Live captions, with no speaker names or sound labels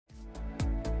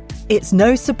It's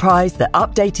no surprise that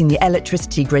updating the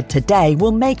electricity grid today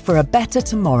will make for a better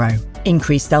tomorrow.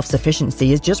 Increased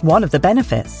self-sufficiency is just one of the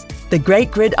benefits. The Great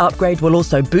Grid Upgrade will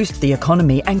also boost the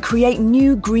economy and create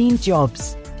new green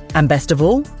jobs. And best of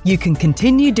all, you can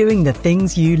continue doing the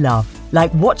things you love,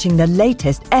 like watching the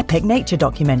latest epic nature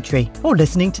documentary or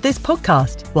listening to this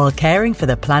podcast while caring for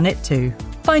the planet too.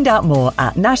 Find out more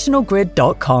at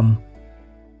nationalgrid.com.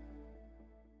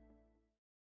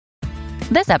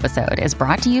 This episode is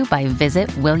brought to you by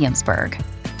Visit Williamsburg.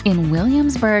 In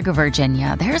Williamsburg,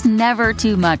 Virginia, there's never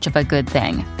too much of a good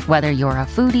thing. Whether you're a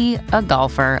foodie, a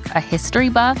golfer, a history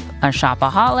buff, a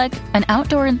shopaholic, an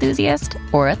outdoor enthusiast,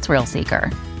 or a thrill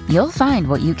seeker, you'll find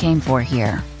what you came for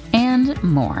here and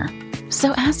more.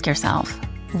 So ask yourself,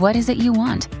 what is it you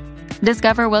want?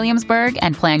 Discover Williamsburg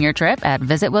and plan your trip at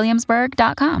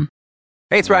visitwilliamsburg.com.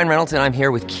 Hey, it's Ryan Reynolds, and I'm here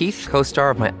with Keith, co-star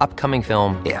of my upcoming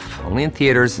film, If, only in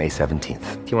theaters May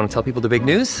 17th. Do you want to tell people the big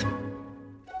news?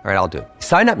 All right, I'll do it.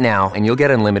 Sign up now and you'll get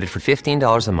unlimited for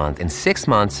 $15 a month and 6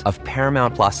 months of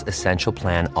Paramount Plus Essential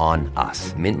Plan on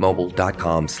us.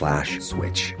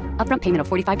 MintMobile.com/switch. Upfront payment of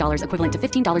 $45 equivalent to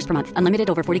 $15 per month. Unlimited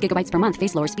over 40 gigabytes per month.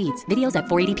 Face lower speeds. Videos at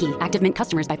 480p. Active Mint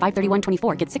customers by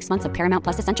 531.24 get 6 months of Paramount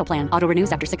Plus Essential Plan. Auto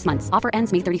renews after 6 months. Offer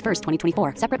ends May 31st,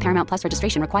 2024. Separate Paramount Plus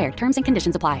registration required. Terms and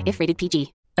conditions apply if rated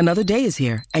PG. Another day is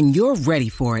here and you're ready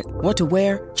for it. What to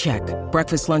wear? Check.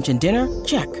 Breakfast, lunch, and dinner?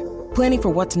 Check. Planning for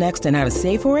what's next and how to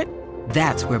save for it?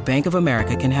 That's where Bank of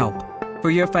America can help. For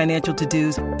your financial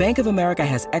to-dos, Bank of America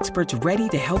has experts ready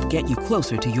to help get you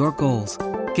closer to your goals.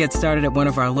 Get started at one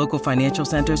of our local financial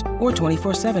centers or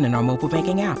 24/7 in our mobile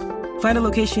banking app. Find a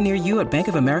location near you at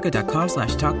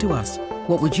bankofamerica.com/talktous.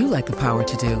 What would you like the power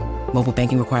to do? Mobile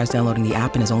banking requires downloading the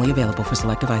app and is only available for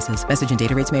select devices. Message and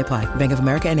data rates may apply. Bank of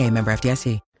America N.A., member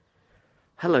FDIC.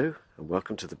 Hello, and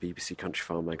welcome to the BBC Country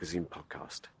Farm Magazine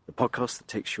podcast, the podcast that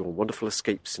takes you on wonderful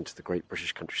escapes into the great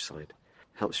British countryside,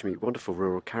 helps you meet wonderful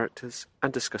rural characters,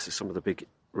 and discusses some of the big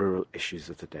rural issues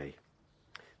of the day.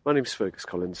 My name's Fergus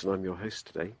Collins, and I'm your host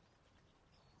today.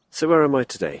 So where am I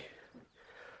today?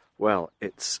 Well,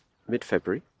 it's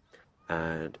mid-February,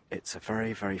 and it's a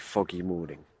very, very foggy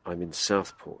morning. I'm in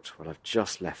Southport. Well, I've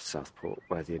just left Southport,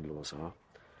 where the in-laws are,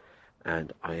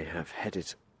 and I have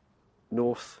headed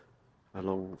north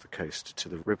along the coast to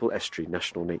the Ribble Estuary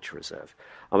National Nature Reserve.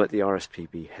 I'm at the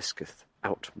RSPB Hesketh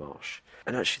Outmarsh,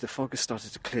 and actually the fog has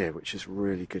started to clear, which is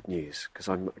really good news, because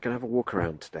I'm going to have a walk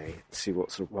around today and see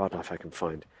what sort of wildlife I can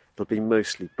find. It'll be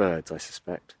mostly birds, I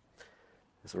suspect.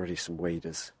 There's already some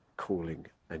waders calling,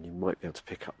 and you might be able to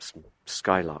pick up some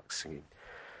skylarks singing.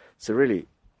 So really,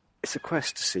 it's a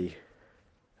quest to see.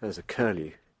 There's a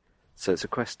curlew. So it's a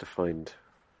quest to find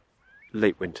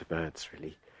late winter birds,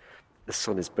 really. The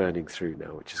sun is burning through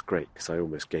now, which is great, because I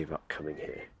almost gave up coming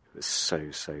here. It was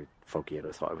so foggy, and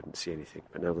I thought I wouldn't see anything.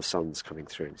 But now the sun's coming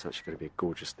through, and it's actually going to be a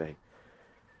gorgeous day.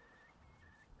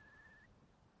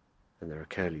 And there are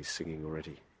curlews singing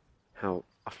already. How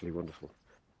utterly wonderful.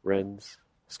 Wrens,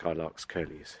 skylarks,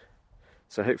 curlews.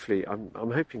 So hopefully, I'm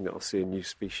hoping that I'll see a new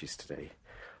species today.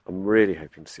 I'm really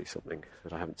hoping to see something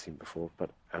that I haven't seen before,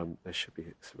 but there should be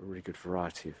a really good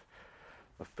variety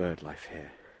of bird life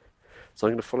here. So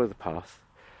I'm going to follow the path.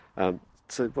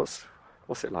 So what's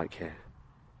it like here?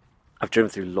 I've driven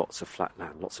through lots of flat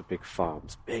land, lots of big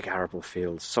farms, big arable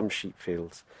fields, some sheep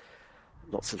fields,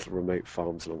 lots of little remote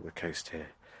farms along the coast here.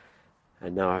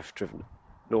 And now I've driven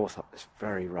north up this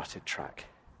very rutted track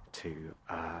to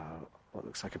what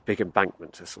looks like a big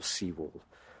embankment, a sort of seawall.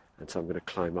 And so I'm going to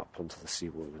climb up onto the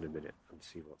seawall in a minute and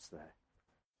see what's there.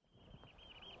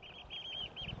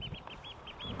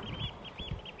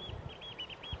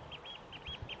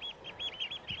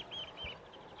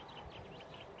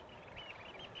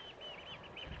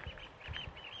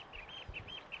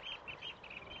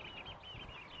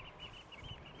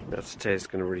 Now today is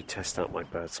going to really test out my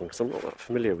bird song, because I'm not that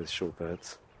familiar with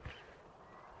shorebirds.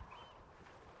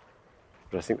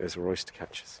 But I think those are oyster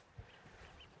catchers.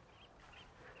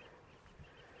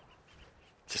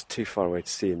 Just too far away to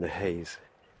see in the haze.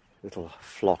 Little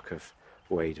flock of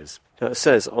waders. Now it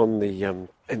says on the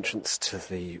entrance to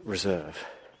the reserve,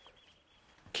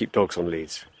 keep dogs on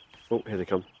leads. Oh, here they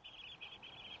come.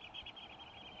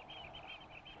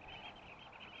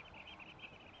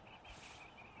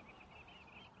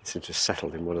 They seem to have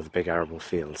settled in one of the big arable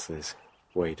fields, those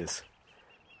waders.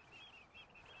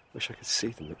 Wish I could see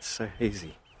them, it's so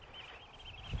hazy.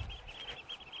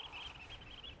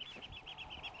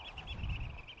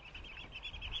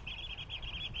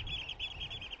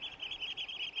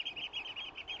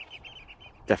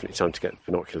 Definitely time to get the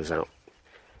binoculars out.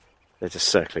 They're just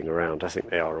circling around. I think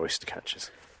they are oyster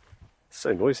catchers.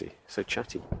 So noisy, so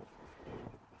chatty.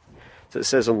 So it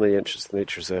says on the entrance to the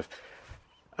nature reserve,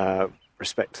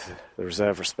 respect the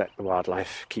reserve, respect the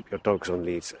wildlife, keep your dogs on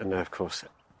leads. And now, of course,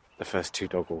 the first 2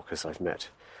 dog walkers I've met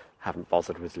haven't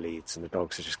bothered with leads, and the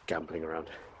dogs are just gambling around.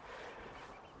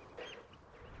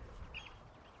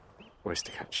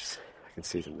 Oyster catchers, I can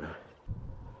see them now.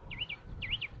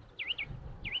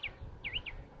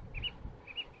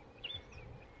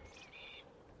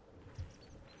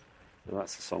 Well,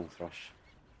 that's a song thrush.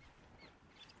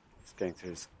 He's going through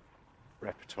his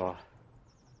repertoire.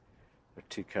 There are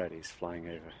 2 curlews flying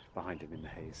over behind him in the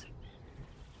haze.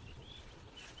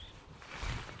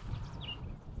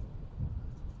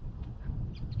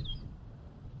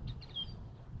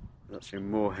 There's actually a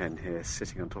moorhen here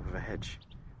sitting on top of a hedge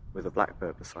with a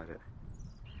blackbird beside it.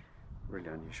 Really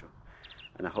unusual.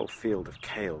 And a whole field of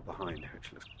kale behind,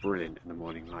 which looks brilliant in the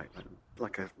morning light,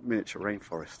 like a miniature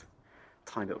rainforest.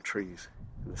 Tiny little trees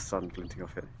and the sun glinting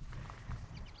off it.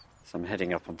 So I'm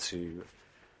heading up onto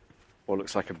what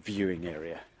looks like a viewing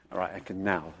area. Alright, I can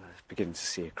now begin to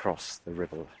see across the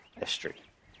Ribble estuary.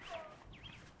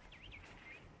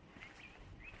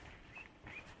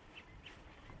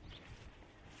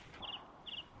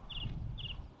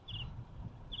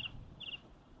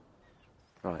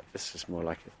 Right, this is more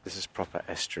like it. This is proper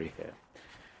estuary here.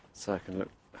 So I can look,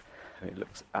 it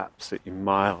looks absolutely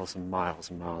miles and miles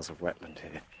and miles of wetland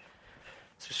here.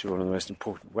 Especially one of the most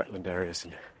important wetland areas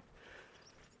in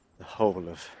the whole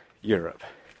of Europe.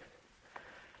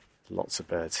 Lots of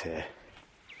birds here.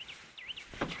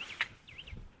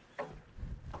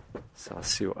 So I'll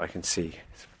see what I can see.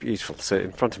 It's beautiful. So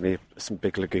in front of me are some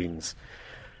big lagoons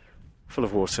full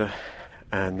of water,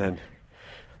 and then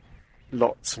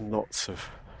lots and lots of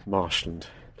marshland.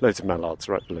 Loads of mallards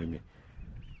right below me.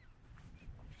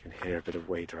 You can hear a bit of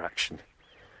wader action.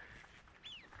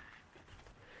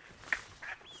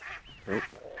 Oh,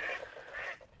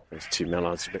 there's 2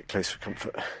 mallards a bit close for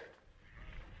comfort.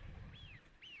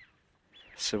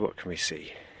 So what can we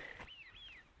see?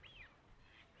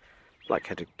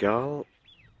 Black-headed gull,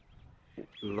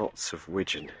 lots of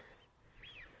widgeon,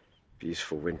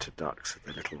 beautiful winter ducks with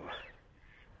their little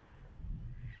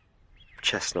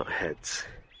chestnut heads,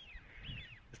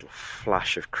 little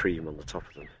flash of cream on the top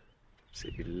of them.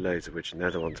 See loads of widgeon.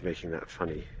 They're the ones making that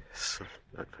funny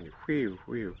whew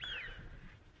whew.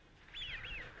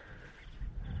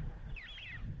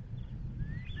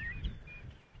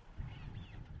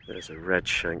 There's a red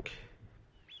shank.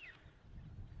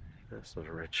 That's not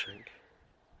a red shank.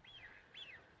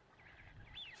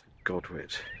 It's a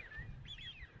godwit.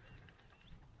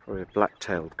 Probably a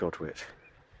black-tailed godwit.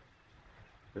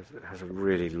 It has a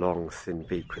really long, thin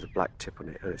beak with a black tip on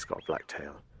it, and it's got a black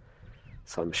tail.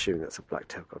 So I'm assuming that's a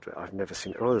black-tailed godwit. I've never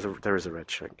seen it. Oh, there is a red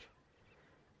shank.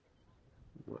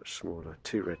 Much smaller.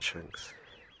 2 red shanks.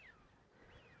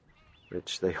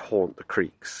 Which they haunt the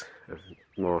creeks of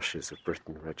marshes of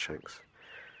Britain, red shanks.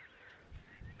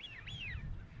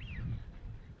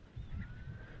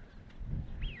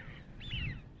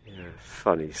 Yeah,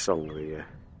 funny song,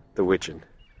 the widgeon.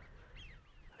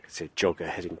 I can see a jogger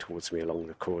heading towards me along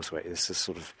the causeway. There's a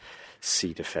sort of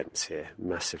cedar fence here,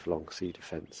 massive long cedar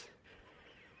fence.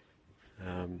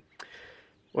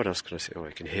 What else can I see? Oh,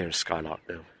 I can hear a skylark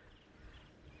now.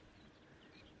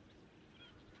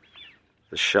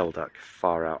 The shelduck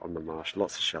far out on the marsh,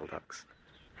 lots of shelducks.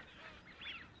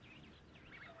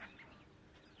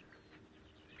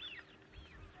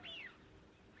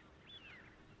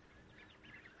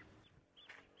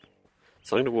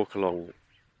 So I'm going to walk along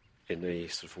in a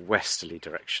sort of westerly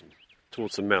direction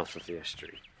towards the mouth of the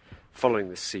estuary, following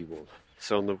this seawall.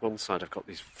 So on the one side I've got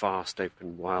these vast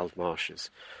open wild marshes,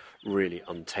 really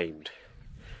untamed,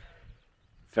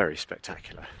 very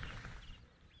spectacular.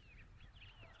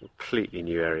 Completely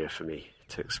new area for me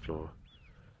to explore.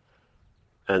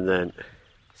 And then,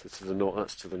 so to the north,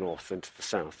 that's to the north, and to the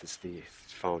south is the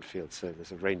farmed field. So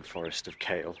there's a rainforest of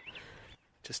kale.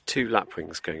 Just 2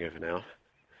 lapwings going over now,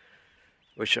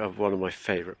 which are one of my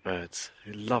favourite birds.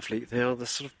 They're lovely. They are the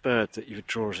sort of bird that you would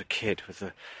draw as a kid with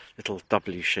the little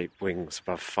W-shaped wings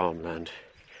above farmland.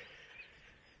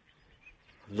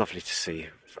 Lovely to see.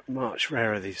 Much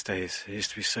rarer these days. It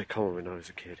used to be so common when I was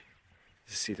a kid.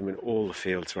 To see them in all the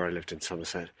fields where I lived in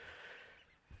Somerset,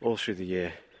 all through the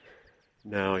year.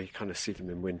 Now you kind of see them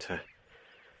in winter,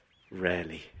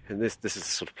 rarely. And this is the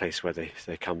sort of place where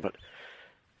they come, but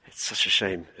it's such a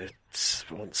shame. It's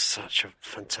once such a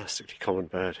fantastically common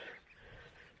bird.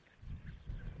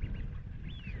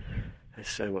 There's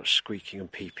so much squeaking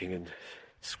and peeping and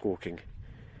squawking.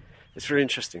 It's really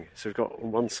interesting. So we've got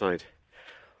on one side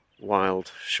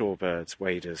wild shorebirds,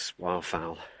 waders,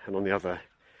 wildfowl, and on the other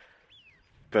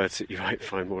birds that you might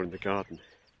find more in the garden.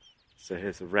 So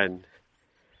here's a wren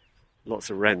Lots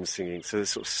of wrens singing. So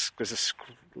there's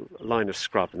a line of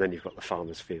scrub, and then you've got the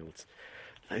farmers' fields.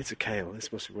 Loads of kale.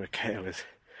 This must be where kale is.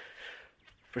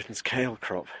 Britain's kale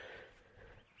crop.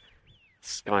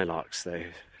 Skylarks, though.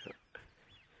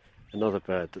 Another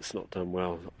bird that's not done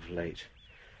well of late.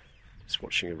 Just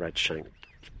watching a redshank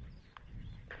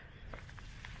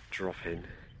drop in.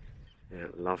 Yeah,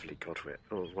 lovely godwit.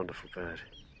 Oh, wonderful bird.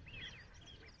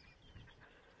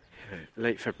 Yeah,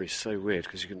 late February is so weird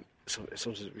because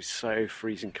sometimes it'll be so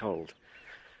freezing cold.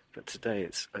 But today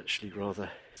it's actually it's going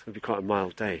to be quite a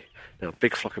mild day. Now, a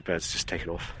big flock of birds just taken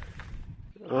off.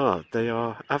 Ah, they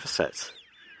are avocets.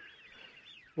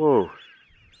 Whoa.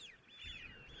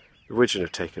 The widgeon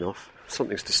have taken off.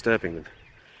 Something's disturbing them.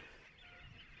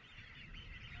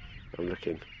 I'm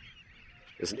looking.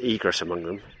 There's an egret among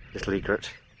them. Little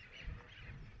egret.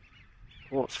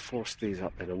 What's forced these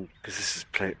up then? Because this is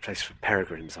a place for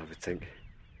peregrines, I would think.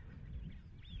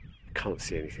 Can't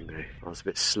see anything though. I was a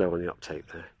bit slow on the uptake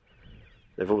there.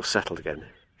 They've all settled again.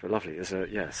 But lovely. There's a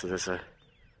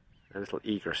little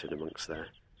egret in amongst there.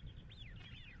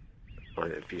 Oh,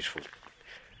 they're beautiful.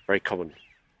 Very common.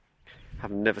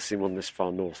 I've never seen one this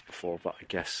far north before, but I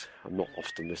guess I'm not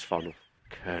often this far north.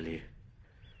 Curlew.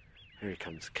 Here he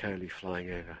comes, Curlew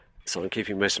flying over. So I'm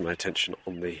keeping most of my attention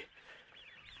on the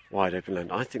wide open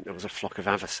land. I think there was a flock of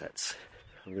avocets.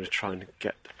 I'm going to try and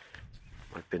get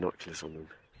my binoculars on them.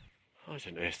 I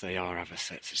don't know if they are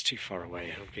avocets. It's too far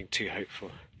away. I'm being too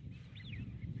hopeful.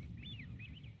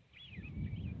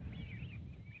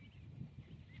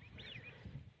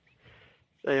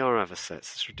 They are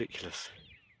avocets. It's ridiculous.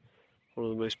 One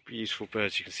of the most beautiful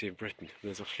birds you can see in Britain. And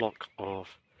there's a flock of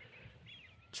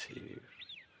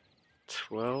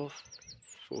 12,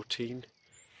 14,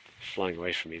 flying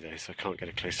away from me though, so I can't get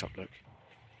a close-up look.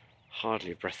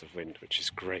 Hardly a breath of wind, which is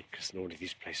great, because normally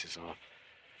these places are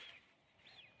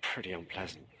pretty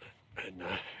unpleasant. And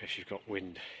if you've got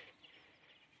wind,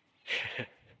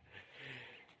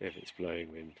 if it's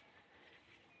blowing wind.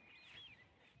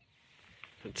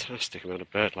 Fantastic amount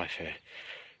of bird life here.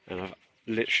 And I've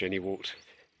literally only walked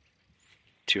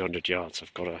 200 yards.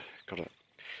 I've got to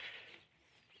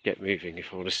get moving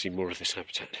if I want to see more of this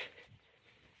habitat.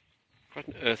 Quite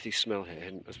an earthy smell here,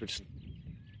 and as we just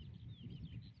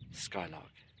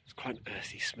skylark. It's quite an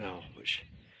earthy smell, which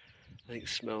I think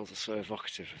smells are so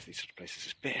evocative of these sort of places.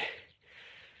 It's a bit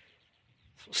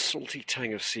sort of salty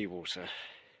tang of seawater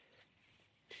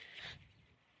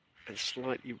and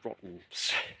slightly rotten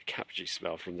cabbagey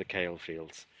smell from the kale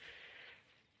fields.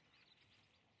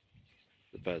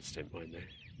 The birds don't mind though.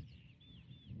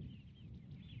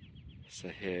 So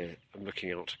here I'm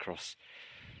looking out across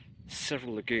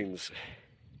several lagoons,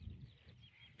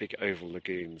 big oval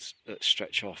lagoons that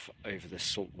stretch off over the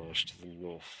salt marsh to the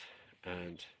north,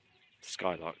 and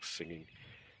skylarks singing.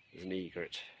 There's an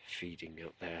egret feeding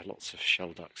out there, lots of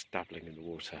shell ducks dabbling in the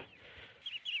water.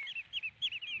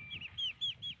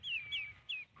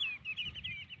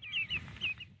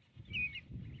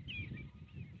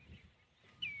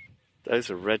 Those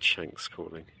are redshanks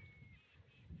calling.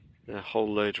 There are a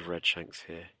whole load of redshanks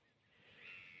here.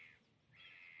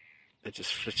 They're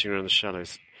just flitting around the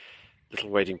shallows. Little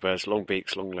wading birds, long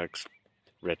beaks, long legs,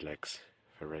 red legs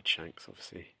for redshanks,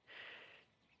 obviously.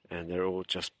 And they're all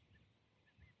just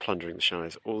plundering the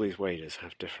shallows. All these waders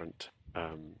have different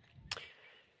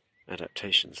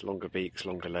adaptations. Longer beaks,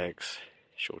 longer legs,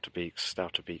 shorter beaks,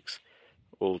 stouter beaks.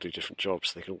 All do different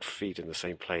jobs. They can all feed in the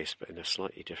same place, but in a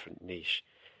slightly different niche.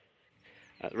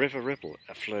 The River Ribble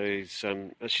flows,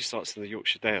 actually starts in the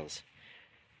Yorkshire Dales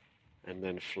and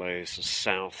then flows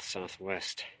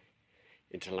south-west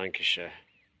into Lancashire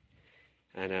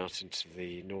and out into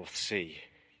the North Sea,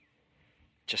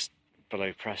 just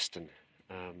below Preston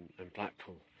and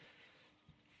Blackpool.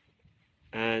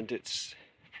 And it's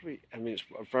it's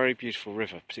a very beautiful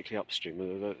river, particularly upstream.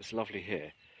 It's lovely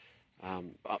here.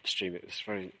 Upstream, it was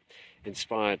very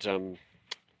inspired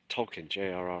Tolkien,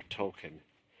 J.R.R. Tolkien.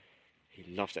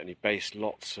 He loved it, and he based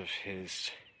lots of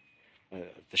his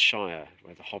the Shire,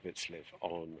 where the hobbits live,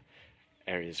 on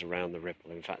areas around the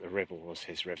Ribble. In fact, the Ribble was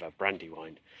his river,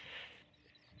 Brandywine.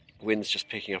 Wind's just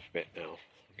picking up a bit now.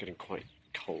 I'm getting quite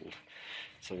cold,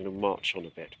 so I'm going to march on a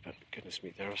bit. But goodness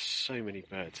me, there are so many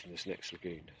birds in this next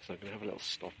lagoon, so I'm going to have a little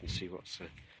stop and see what's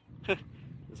there.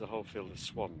 There's a whole field of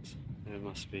swans. There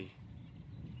must be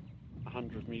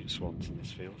 100 mute swans in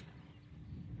this field,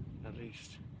 at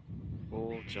least.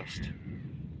 All just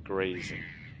grazing.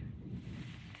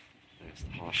 There's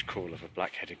the harsh call of a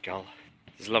black-headed gull.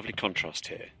 There's a lovely contrast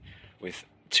here with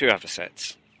two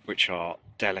avocets, which are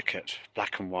delicate,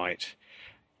 black and white,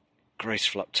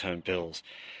 graceful upturned bills,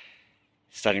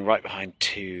 standing right behind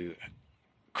two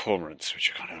cormorants,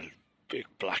 which are kind of big,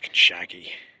 black and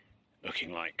shaggy,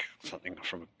 looking like something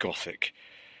from a gothic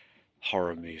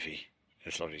horror movie.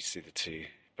 It's lovely to see the two.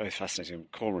 Both fascinating.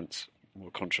 Cormorants,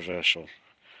 more controversial.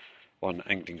 One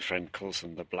angling friend calls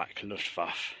them the Black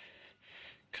Luftwaffe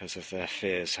because of their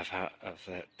fears of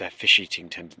their fish-eating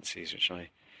tendencies, which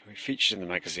we featured in the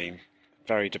magazine.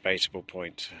 Very debatable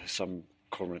point. Some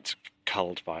cormorants are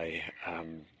culled by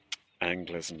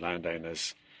anglers and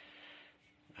landowners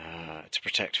to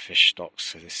protect fish stocks,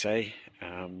 so they say.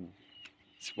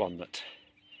 It's one that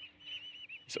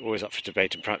is always up for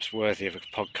debate and perhaps worthy of a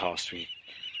podcast.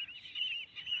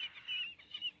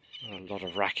 A lot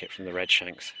of racket from the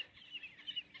redshanks.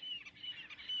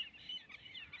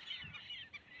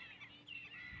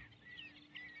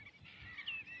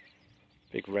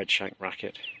 Big redshank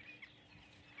racket.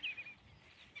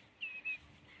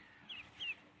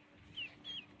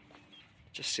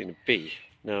 Just seen a bee.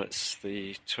 Now it's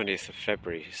the 20th of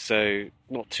February, so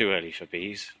not too early for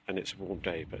bees, and it's a warm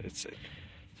day, but it's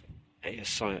a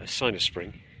sign of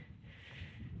spring.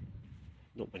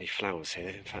 Not many flowers here.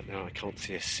 In fact, now I can't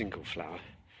see a single flower.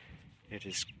 It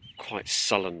is quite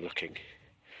sullen looking.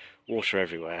 Water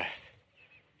everywhere.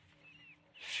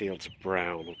 Fields are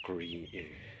brown or green,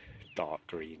 dark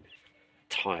green.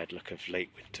 Tired look of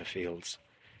late winter fields.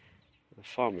 The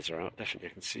farmers are out, definitely.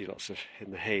 I can see lots of,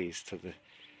 in the haze to the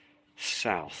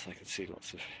south, I can see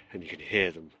lots of, and you can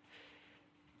hear them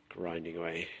grinding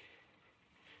away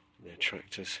in their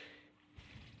tractors.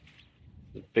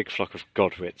 A big flock of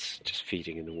godwits just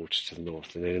feeding in the water to the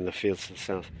north, and then in the fields to the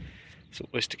south, some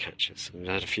oyster catchers. We've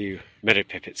had a few meadow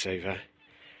pipits over,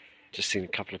 just seen a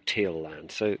couple of teal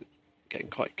land, so getting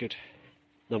quite good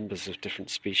numbers of different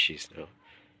species now.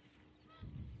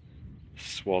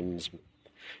 Swans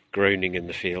groaning in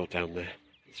the field down there.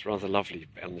 It's rather lovely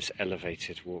on this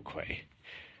elevated walkway,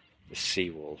 the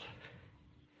seawall,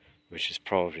 which is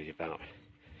probably about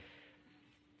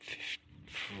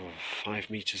 5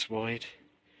 metres wide,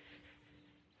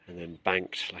 and then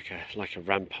banked like a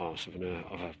rampart of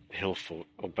a hill fort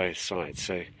on both sides.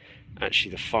 So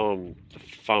actually the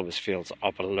farmers' fields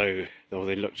are below, or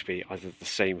they look to be either the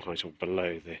same height or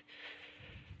below the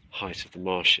height of the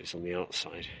marshes on the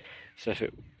outside. So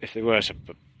if they were to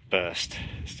burst,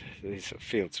 these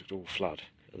fields would all flood.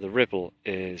 The Ribble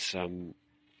is a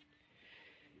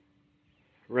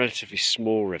relatively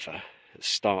small river. It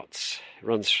starts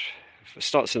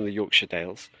in the Yorkshire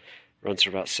Dales, runs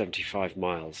for about 75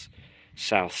 miles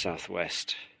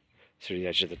south-southwest through the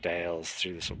edge of the Dales,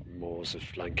 through the sort of moors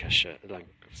of Lancashire.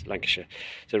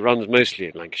 So it runs mostly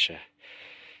in Lancashire.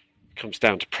 It comes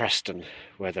down to Preston,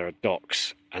 where there are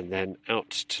docks, and then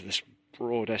out to this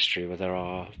broad estuary where there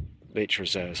are nature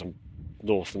reserves on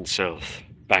north and south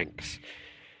banks.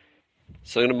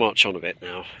 So I'm going to march on a bit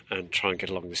now and try and get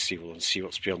along the seawall and see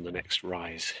what's beyond the next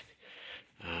rise.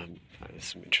 There's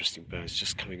some interesting birds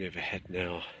just coming overhead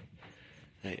now.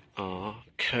 They are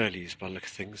curlews by the look of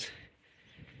things.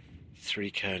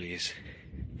 3 curlews.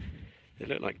 They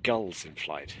look like gulls in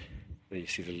flight. Then you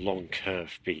see the long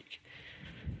curved beak.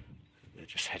 They're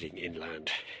just heading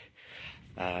inland.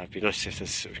 It'd be nice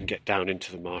if we can get down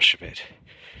into the marsh a bit,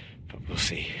 but we'll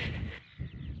see.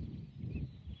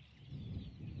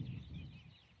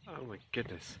 Oh my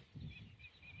goodness.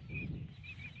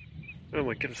 Oh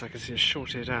my goodness, I can see a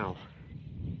short-eared owl.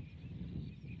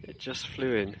 It just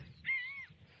flew in.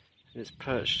 And it's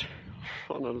perched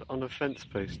on a fence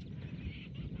post.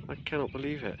 I cannot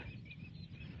believe it.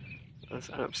 That's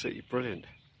absolutely brilliant.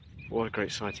 What a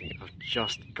great sighting. I've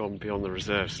just gone beyond the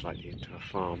reserve slightly into a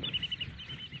farm.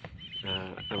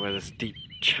 And where there's a deep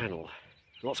channel.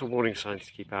 Lots of warning signs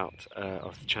to keep out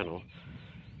of the channel.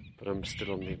 But I'm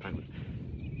still on the embankment.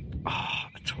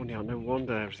 A tawny owl. No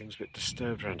wonder everything's a bit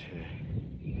disturbed around here.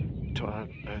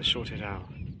 Short-eared owl.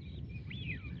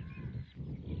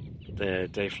 They're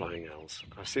day-flying owls.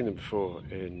 I've seen them before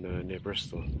in near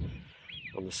Bristol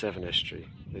on the Severn estuary.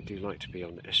 They do like to be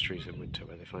on estuaries in winter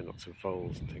where they find lots of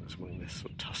voles and things among this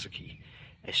sort of tussocky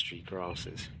estuary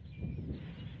grasses.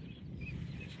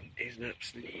 It's an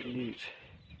absolute beaut.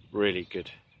 Really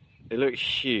good. They look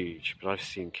huge, but I've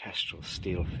seen kestrels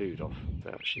steal food off.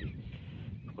 They're actually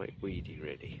quite weedy,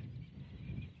 really.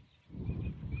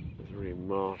 There's a really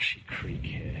marshy creek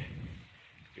here.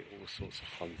 Do all sorts of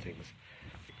fun things.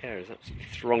 The air is absolutely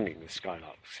thronging with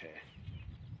skylarks here.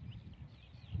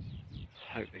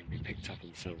 I hope they can be picked up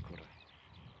on the sound recorder,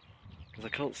 because I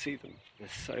can't see them. They're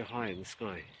so high in the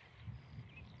sky.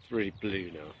 It's really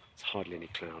blue now. It's hardly any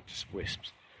cloud, just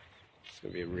wisps. It's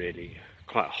going to be a really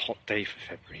quite a hot day for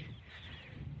February.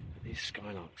 And these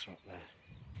skylarks are up there.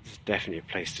 This is definitely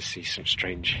a place to see some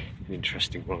strange and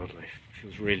interesting wildlife. It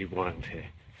feels really wild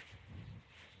here.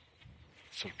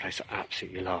 the sort of place I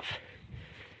absolutely love.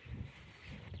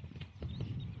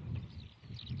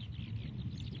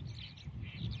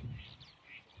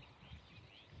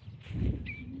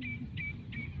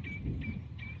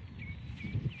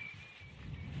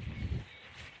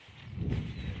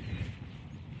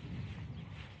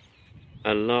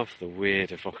 I love the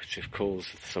weird evocative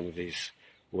calls of some of these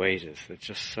waders. They're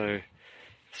just so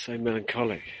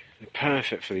melancholic. They're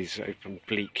perfect for these open,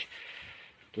 bleak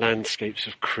landscapes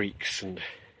of creeks and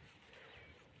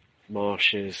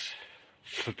marshes,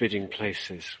 forbidding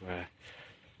places where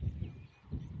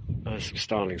there's some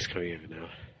starlings coming over now.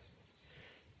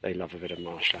 They love a bit of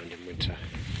marshland in winter.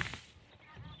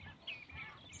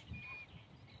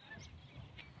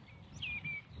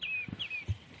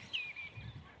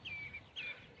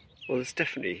 Well, there's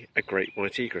definitely a great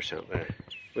white egret out there,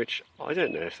 which I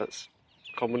don't know if that's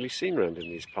commonly seen around in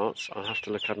these parts. I'll have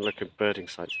to look at birding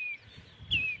sites.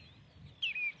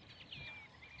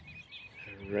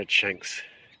 Red shanks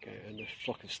and a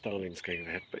flock of starlings going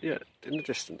overhead. But yeah, in the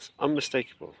distance,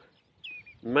 unmistakable.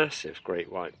 Massive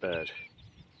great white bird.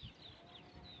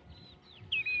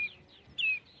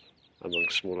 Among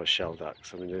smaller shell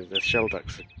ducks. I mean, the shell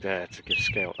ducks are there to give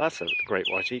scale. That's a great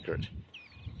white egret.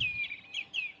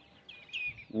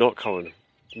 Not common.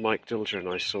 Mike Dilger and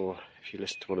I saw, if you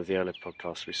listen to one of the earlier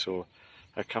podcasts, we saw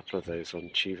a couple of those on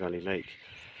Chew Valley Lake.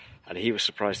 And he was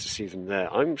surprised to see them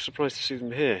there. I'm surprised to see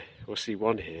them here, or see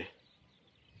one here.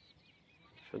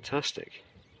 Fantastic.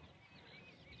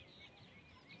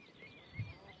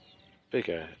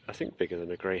 Bigger, I think bigger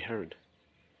than a grey heron,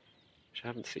 which I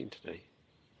haven't seen today.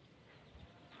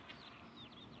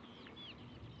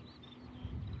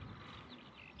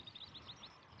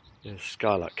 There's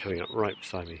skylark coming up right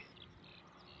beside me.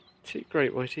 2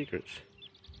 great white egrets.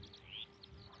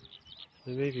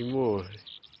 There may be more.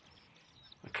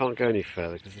 I can't go any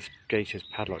further because this gate is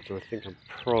padlocked and I think I'm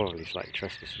probably slightly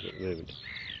trespassing at the moment.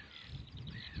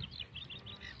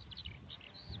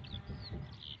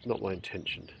 Not my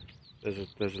intention. There's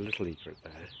a little egret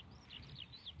there.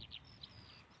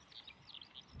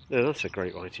 No, that's a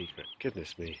great white egret.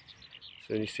 Goodness me.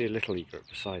 So when you see a little egret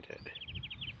beside it,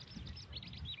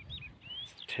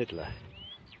 it's a tiddler.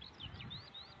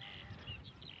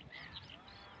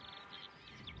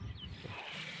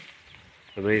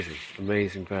 Amazing,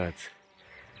 amazing birds.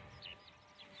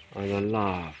 And I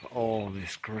love all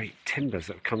this great timbers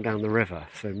that have come down the river.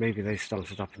 So maybe they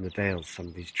started up in the dales, some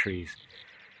of these trees.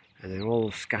 And they're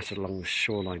all scattered along the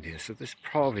shoreline here. So this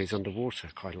probably is underwater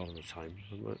quite a lot of the time.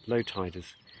 Low tide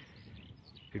has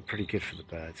been pretty good for the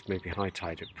birds. Maybe high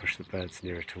tide would push the birds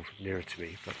nearer to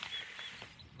me, but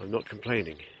I'm not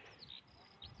complaining.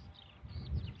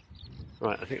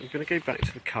 Right, I think I'm going to go back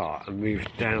to the car and move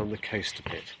down the coast a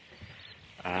bit.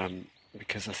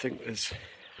 Because I think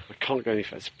I can't go any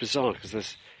further. It's bizarre because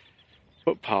there's a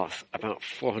footpath about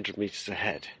 400 metres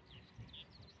ahead,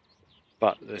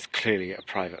 but there's clearly a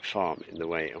private farm in the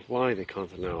way. Of why they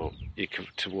can't allow you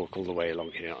to walk all the way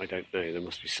along here, I don't know. There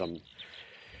must be some.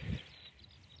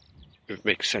 It would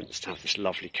make sense to have this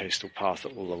lovely coastal path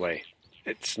all the way.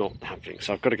 It's not happening,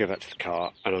 so I've got to go back to the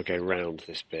car and I'll go round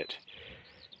this bit.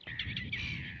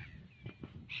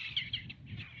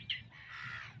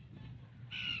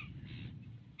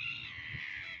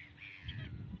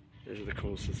 Those are the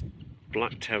calls of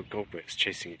black-tailed godwits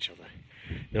chasing each other.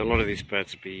 Now a lot of these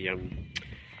birds will be,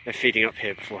 they're feeding up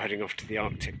here before heading off to the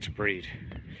Arctic to breed.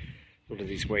 A lot of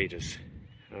these waders.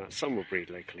 Some will breed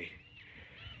locally.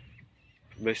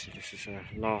 But most of this is a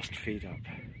last feed up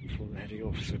before they're heading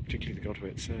off, so particularly the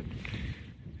godwits.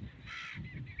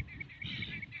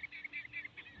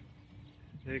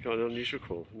 They got an unusual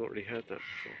call. I've not really heard that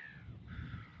before.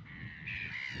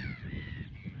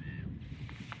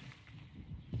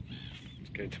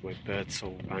 Go into my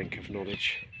birdsong bank of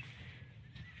knowledge.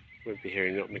 Won't be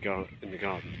hearing it up in the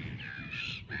garden.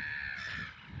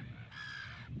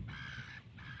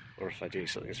 Or if I do,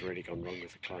 something's really gone wrong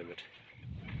with the climate.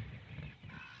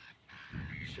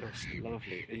 Just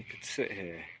lovely. You could sit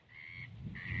here.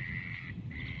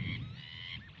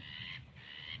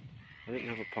 I didn't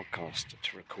have a podcast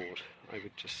to record. I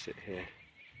would just sit here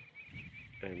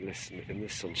and listen in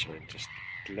this sunshine. Just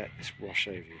let this wash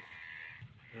over you.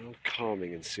 How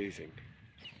calming and soothing.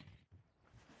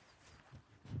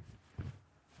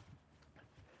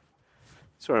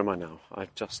 So where am I now?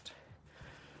 I've just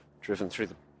driven through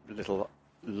the little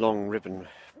long ribbon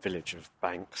village of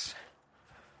Banks,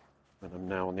 and I'm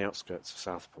now on the outskirts of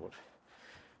Southport,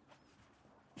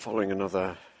 following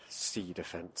another sea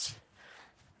defence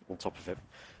on top of it.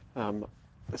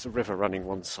 There's a river running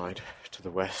one side to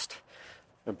the west,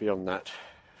 and beyond that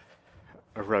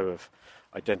a row of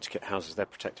identikit houses, they're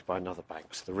protected by another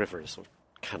bank, so the river is sort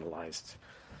of canalised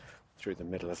through the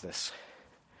middle of this.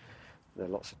 There are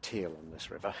lots of teal on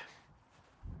this river.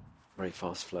 Very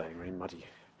fast flowing, very muddy,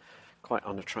 quite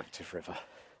unattractive river.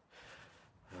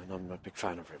 And I'm a big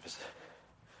fan of rivers.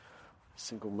 A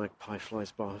single magpie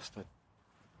flies past. I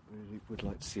really would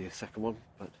like to see a second one,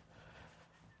 but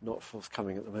not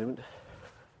forthcoming at the moment.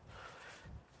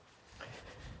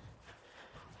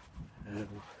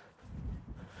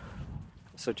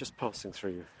 So just passing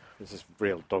through, this is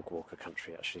real dog walker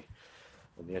country actually,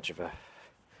 on the edge of the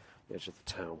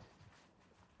town.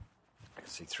 I can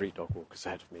see 3 dog walkers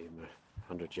ahead of me in the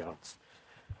 100 yards.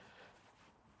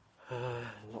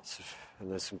 And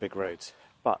there's some big roads.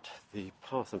 But the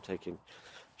path I'm taking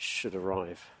should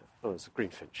arrive. Oh, there's a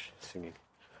greenfinch singing.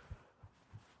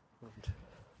 And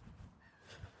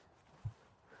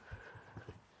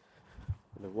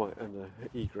an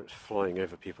egret flying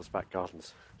over people's back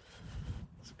gardens.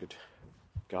 It's a good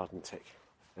garden tick.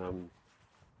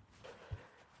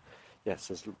 Yes,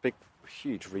 there's big,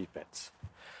 huge reed beds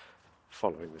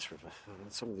following this river.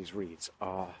 And some of these reeds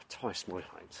are twice my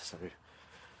height, so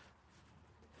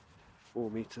 4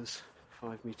 metres,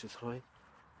 5 metres high.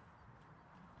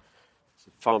 It's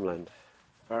farmland,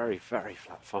 very, very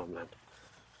flat farmland.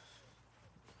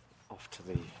 Off to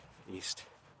the east,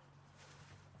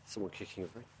 someone kicking a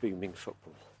very booming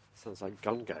football. Sounds like a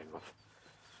gun going off.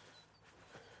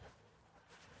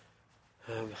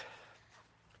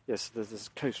 Yes, there's this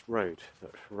coast road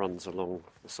that runs along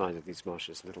the side of these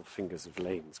marshes. Little fingers of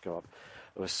lanes go up.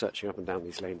 I was searching up and down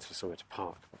these lanes for somewhere to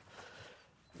park.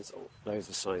 There's loads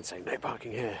of signs saying no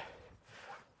parking here,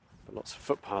 but lots of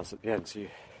footpaths at the end, so you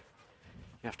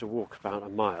have to walk about a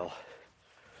mile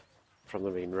from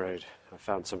the main road. I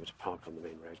found somewhere to park on the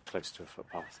main road close to a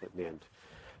footpath at the end.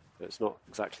 But it's not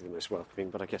exactly the most welcoming,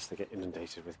 but I guess they get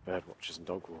inundated with bird watchers and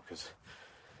dog walkers,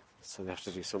 so they have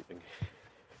to do something.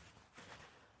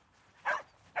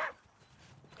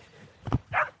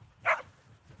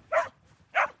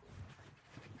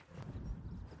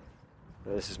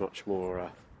 This is much more...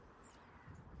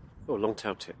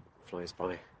 long-tailed tit flies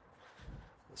by.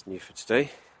 That's new for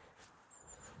today.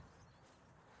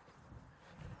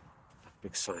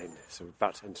 Big sign. So I'm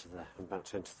about to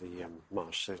enter the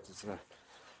marsh. So it's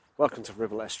welcome to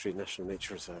Ribble Estuary National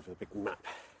Nature Reserve with a big map.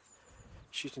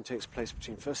 Shooting takes place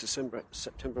between 1st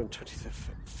September and 20th of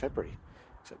February,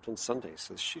 except on Sundays,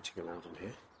 so there's shooting allowed on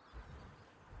here.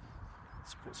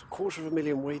 Supports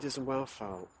 250,000 waders and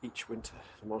wildfowl each winter.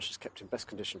 The marsh is kept in best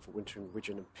condition for wintering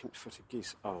widgeon and pink-footed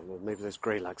geese. Oh, well, maybe those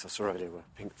grey lags I saw earlier were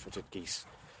pink-footed geese,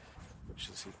 which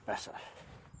is even better.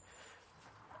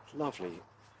 Lovely,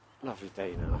 lovely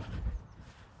day now.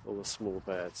 All the small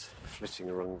birds flitting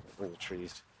around the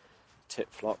trees. Tit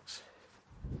flocks.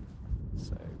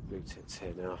 So, blue tits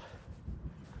here now.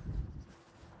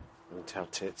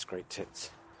 Long-tailed tits, great tits.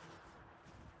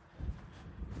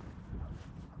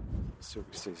 So we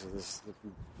can see, so there's the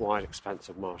wide expanse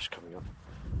of marsh coming up.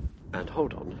 And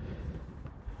hold on.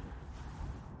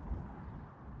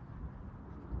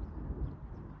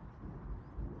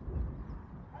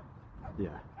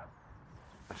 Yeah.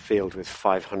 A field with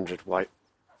 500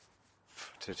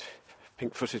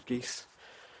 pink-footed geese.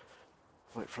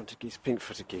 White-fronted geese,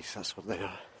 pink-footed geese, that's what they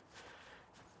are.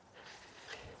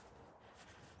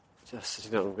 Just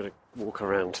sitting down, I'm going to walk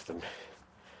around to them.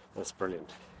 That's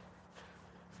brilliant.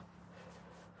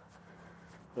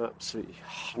 Absolutely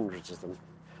hundreds of them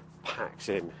packed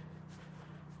in,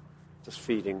 just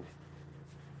feeding,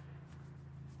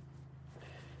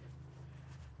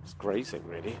 just grazing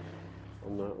really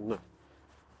on the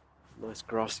nice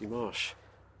grassy marsh.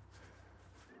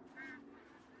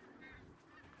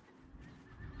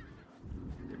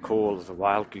 The call of the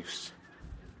wild goose.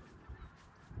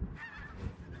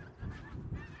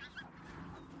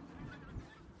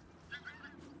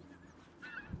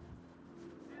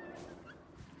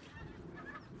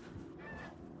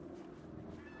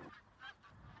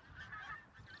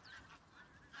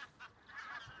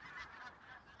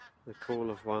 The call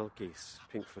of wild geese,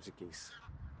 pink-footed geese,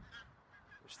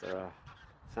 which there are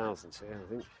thousands here, I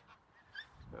think,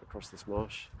 across this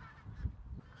marsh.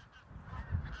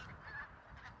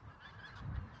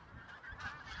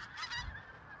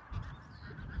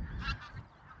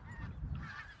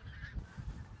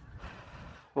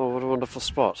 Oh, what a wonderful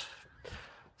spot.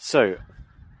 So,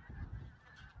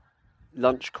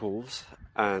 lunch calls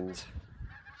and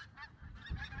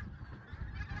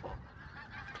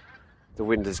the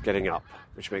wind is getting up,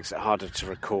 which makes it harder to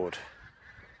record.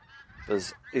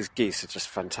 These geese are just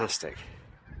fantastic.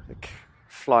 They're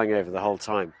flying over the whole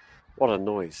time. What a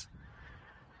noise.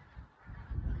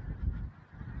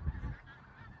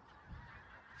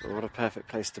 But what a perfect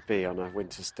place to be on a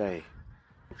winter's day.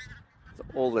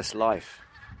 All this life.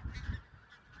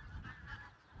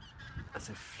 As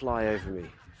they fly over me.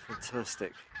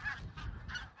 Fantastic.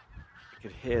 You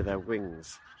can hear their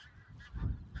wings.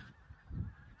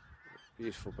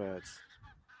 Beautiful birds.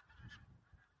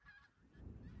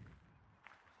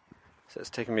 So it's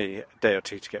taken me a day or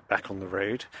two to get back on the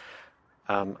road.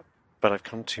 But I've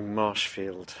come to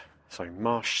Marshside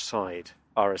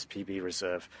RSPB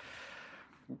Reserve,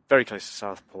 very close to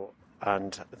Southport,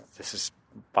 and this is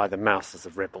by the mouth of the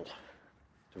Ribble,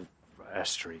 the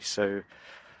estuary, so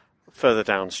further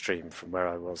downstream from where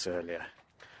I was earlier.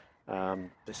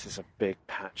 This is a big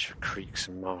patch of creeks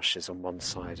and marshes on one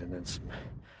side, and then some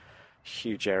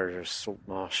huge area of salt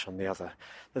marsh on the other.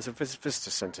 There's a visitor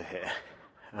centre here,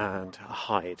 and a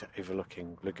hide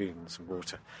overlooking lagoons and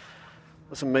water.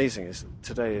 What's amazing is that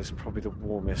today is probably the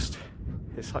warmest.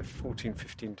 It's like 14,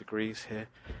 15 degrees here.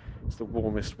 It's the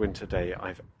warmest winter day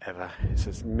I've ever. It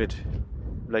says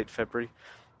late February,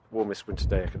 warmest winter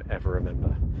day I can ever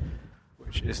remember,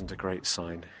 which isn't a great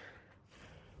sign.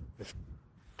 With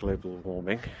global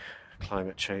warming,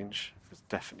 climate change, it's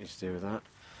definitely to do with that.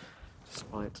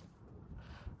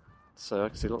 So I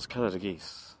can see lots of Canada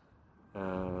geese.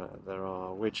 There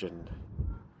are widgeon.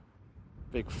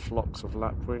 Big flocks of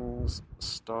lapwings,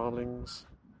 starlings,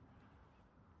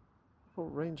 a whole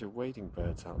range of wading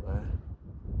birds out there.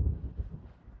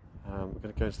 We're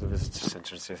going to go to the visitor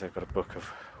centre and see if they've got a book of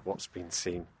what's been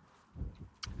seen.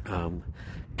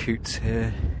 Coots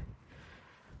here.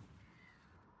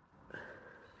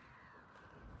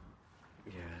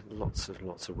 Yeah, lots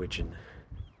of widgeon.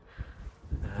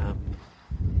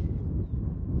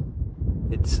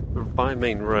 It's by a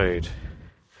main road.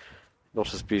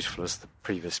 Not as beautiful as the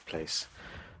previous place,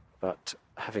 but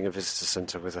having a visitor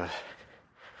centre with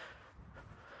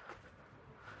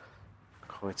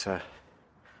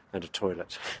and a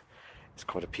toilet is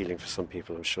quite appealing for some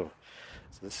people, I'm sure.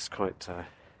 So this is quite. There's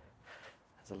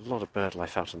a lot of bird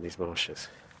life out in these marshes.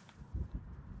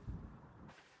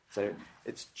 So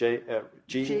it's Jean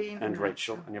and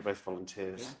Rachel, and you're both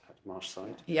volunteers at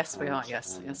Marshside. Yes, we are.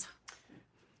 Yes.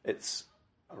 It's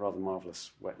a rather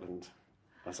marvellous wetland.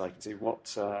 As I can see,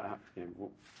 how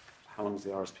long has the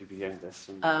RSPB owned this?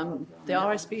 The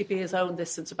RSPB has owned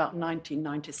this since about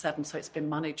 1997, so it's been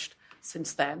managed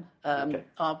since then. The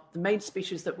main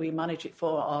species that we manage it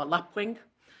for are lapwing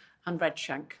and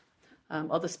redshank.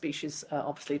 Other species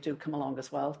obviously do come along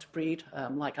as well to breed,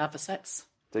 like avocets.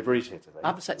 They breed here, do they?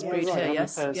 Avocets breed here,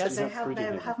 yes. Yes, they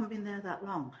haven't been there that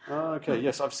long. Oh, okay,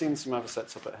 yes, I've seen some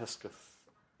avocets up at Hesketh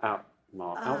Outmarsh.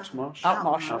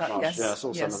 Yes. Yeah, I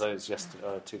saw some of those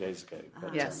 2 days ago.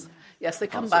 But, yes, they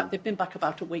come back. They've been back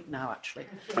about a week now, actually.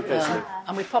 Okay,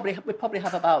 and we probably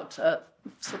have about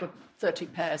sort of 30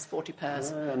 pairs, 40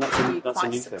 pairs. And that's quite a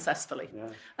new successfully.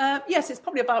 Yeah. Yes, it's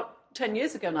probably about 10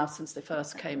 years ago now since they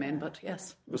first came in, but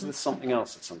yes. Was this something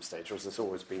else at some stage, or has this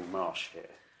always been marsh here?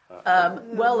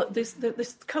 Well, this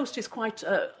coast is quite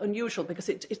unusual because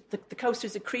the coast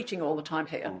is accreting all the time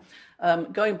here.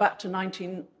 Going back to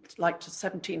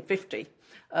 1750,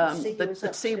 the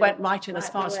sea went right in as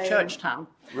far as Churchtown.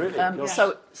 Really?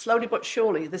 So slowly but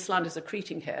surely, this land is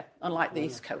accreting here, unlike the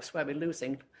East Coast where we're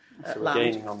losing so land. We're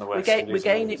gaining on the west. We're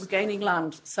gaining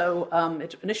land. So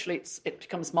initially it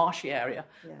becomes marshy area,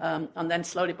 and then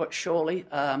slowly but surely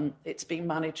it's being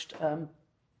managed.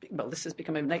 Well, this has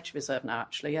become a nature reserve now,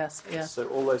 actually, yes. So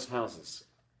all those houses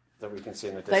that we can see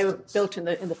in the distance... They were built in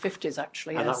the 50s,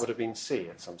 actually, and yes. that would have been sea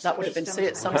at some stage? That would have been sea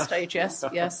at some stage, yes.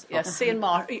 Sea and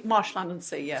marshland and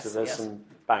sea, yes. So there's some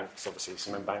banks, obviously,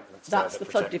 some embankments. That's the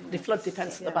flood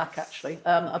defence at the back, actually.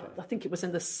 I think it was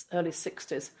in the early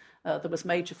 60s. There was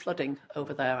major flooding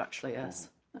over there, actually, yes.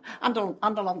 And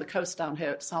along the coast down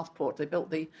here at Southport, they built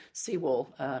the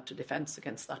seawall to defence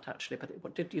against that, actually, but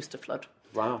it did used to flood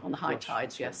on the high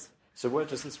tides, yes. So where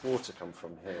does this water come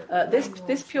from here?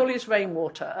 This purely is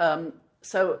rainwater.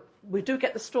 So we do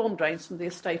get the storm drains from the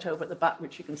estate over at the back,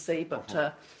 which you can see, but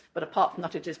apart from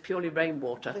that, it is purely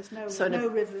rainwater. There's no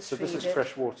rivers. So this is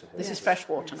fresh water here? This is fresh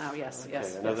water now, yes. Okay.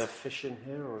 And are there fish in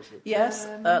here, or is it? Yes,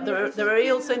 there are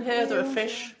eels in here. There are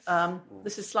fish.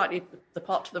 This is slightly the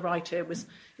part to the right here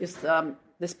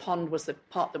this pond was the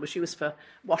part that was used for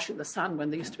washing the sand when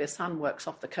there used to be a sandworks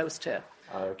off the coast here.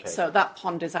 Okay. So that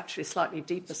pond is actually slightly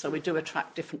deeper, so we do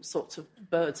attract different sorts of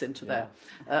birds into there.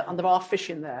 And there are fish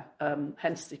in there,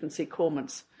 hence you can see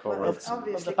cormorants. Well,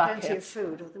 obviously plenty of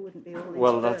food, or there wouldn't be all these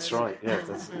birds. That's right, yeah.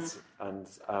 And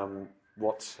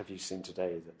what have you seen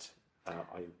today that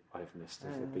I've missed?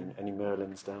 Have there been any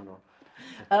merlins down?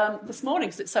 This morning,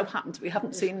 as it so happened, we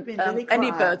haven't seen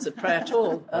any birds of prey at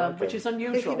all, which is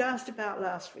unusual. If you'd asked about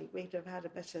last week, we'd have had a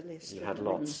better list. You had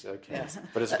lots, okay. Yes.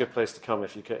 But it's a good place to come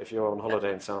if you're on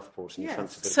holiday in Southport and you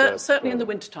fancy a bit of birds. Certainly in the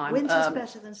wintertime. Winter's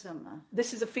better than summer.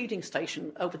 This is a feeding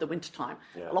station over the wintertime.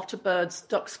 Yeah. A lot of birds,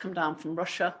 ducks come down from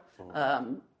Russia,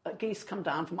 geese come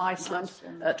down from Iceland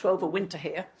to overwinter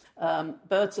here.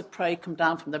 Birds of prey come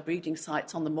down from their breeding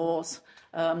sites on the moors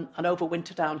and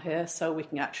overwinter down here, so we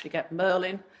can actually get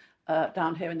merlin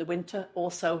down here in the winter.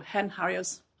 Also hen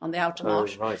harriers on the outer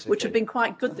marsh, which have been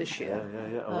quite good this year.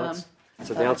 Yeah.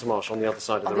 So the outer marsh on the other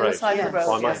side of the road. On the other side of the road,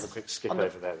 I might have a quick skip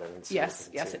over there then. And see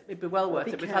it'd be well worth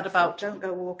it. We've Careful. had about... Don't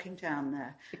go walking down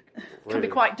there. It can be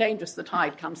quite dangerous, the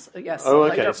tide comes. Yes. Oh,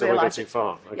 okay, so we're going too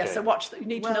far. Okay. Yes, so you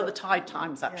need to know the tide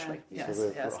times, actually. Yeah. Yes,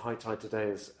 so high tide today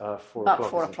is 4 o'clock. About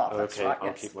 4 o'clock, that's right.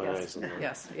 I'll keep my eyes on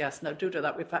that. Yes, no, do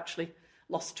that. We've actually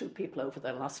lost 2 people over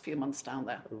the last few months down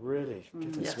there. Really?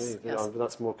 Goodness me. Yes.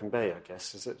 That's Morecambe Bay, I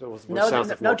guess, is it? Or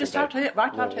No, just out here,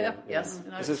 out here, yes.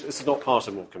 It's not part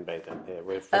of Morecambe Bay then, here?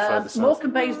 We're further south.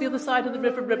 Morecambe Bay is the other side of the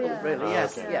River Ribble, really,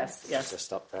 yes. It's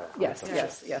just up there. Yes.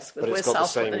 But We're it's got the south,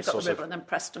 same then you've got sort the river, of... and then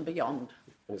Preston beyond.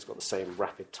 And it's got the same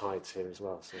rapid tides here as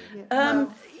well. So.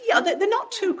 They're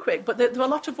not too quick, but there are a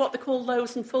lot of what they call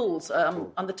lows and fulls,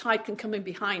 and the tide can come in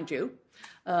behind you.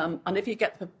 And if you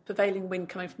get the prevailing wind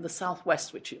coming from the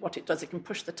southwest, what it does, it can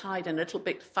push the tide in a little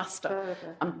bit faster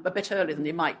and a bit earlier than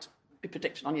you might be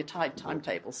predicted on your tide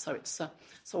timetables. So it's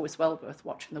always well worth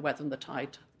watching the weather and the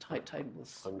tide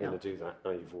tables. I'm going to do that.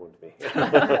 Now you've warned me.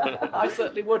 I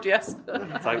certainly would, yes.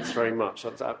 Thanks very much.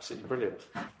 That's absolutely brilliant.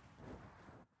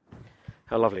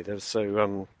 How lovely. They're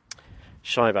so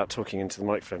shy about talking into the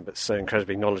microphone, but so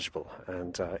incredibly knowledgeable.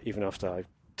 And even after I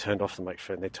turned off the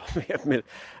microphone, they told me a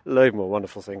load more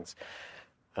wonderful things.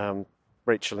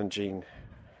 Rachel and Jean,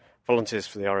 volunteers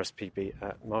for the RSPB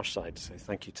at Marshside, so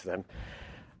thank you to them.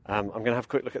 I'm going to have a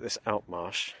quick look at this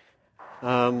outmarsh.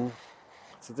 So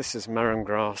this is marram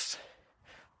grass,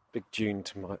 big dune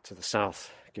to the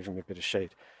south, giving me a bit of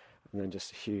shade, and then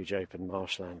just a huge open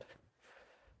marshland.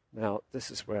 Now,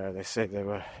 this is where they say there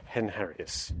were hen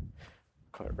harriers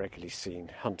quite regularly seen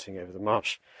hunting over the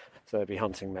marsh. So they'd be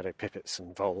hunting meadow pipits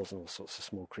and voles and all sorts of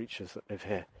small creatures that live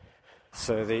here.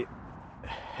 So the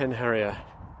hen harrier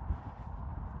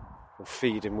will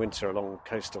feed in winter along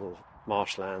coastal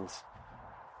marshlands.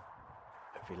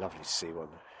 It'd be lovely to see one.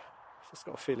 I've just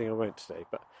got a feeling I won't today,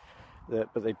 but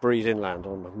they breed inland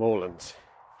on the moorlands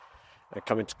and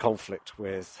come into conflict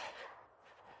with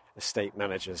estate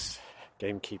managers,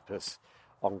 gamekeepers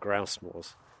on grouse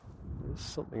moors. There's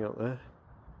something up there.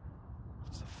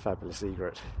 Just a fabulous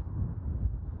egret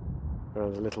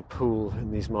around a little pool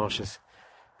in these marshes.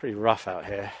 Pretty rough out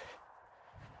here.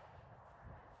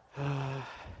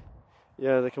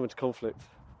 They come into conflict.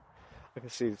 I can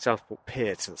see the Southport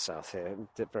Pier to the south here,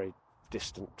 very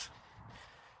distant,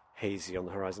 hazy on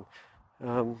the horizon.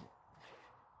 So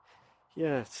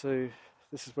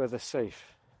this is where they're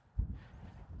safe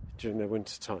during their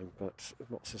winter time, but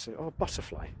not so safe. Oh,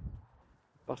 butterfly,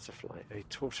 a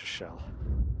tortoiseshell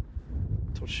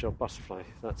butterfly.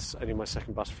 That's only my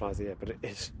second butterfly of the year, but it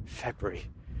is February.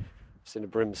 It's in a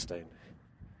brimstone.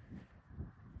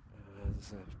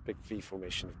 There's a big V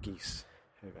formation of geese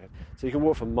overhead. So you can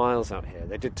walk for miles out here.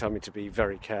 They did tell me to be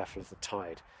very careful of the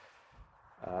tide,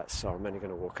 so I'm only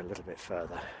going to walk a little bit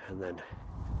further and then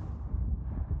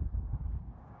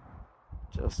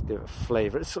just give it a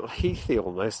flavour. It's sort of heathy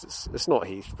almost. It's not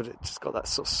heath, but it's just got that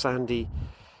sort of sandy,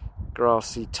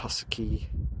 grassy, tussocky.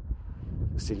 You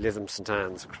can see Lytham St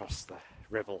Anne's across the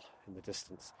Ribble in the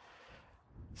distance.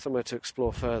 Somewhere to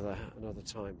explore further another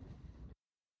time.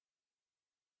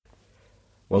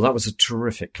 Well, that was a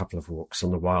terrific couple of walks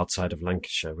on the wild side of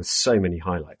Lancashire with so many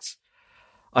highlights.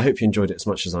 I hope you enjoyed it as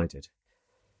much as I did.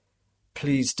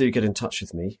 Please do get in touch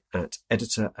with me at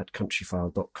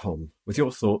editor@countryfile.com with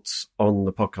your thoughts on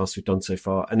the podcast we've done so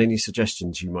far and any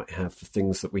suggestions you might have for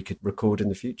things that we could record in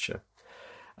the future.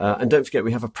 And don't forget,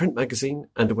 we have a print magazine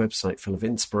and a website full of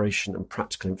inspiration and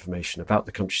practical information about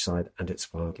the countryside and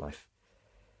its wildlife.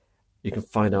 You can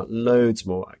find out loads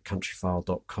more at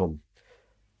countryfile.com.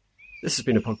 This has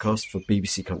been a podcast for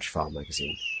BBC Countryfile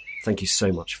magazine. Thank you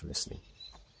so much for listening.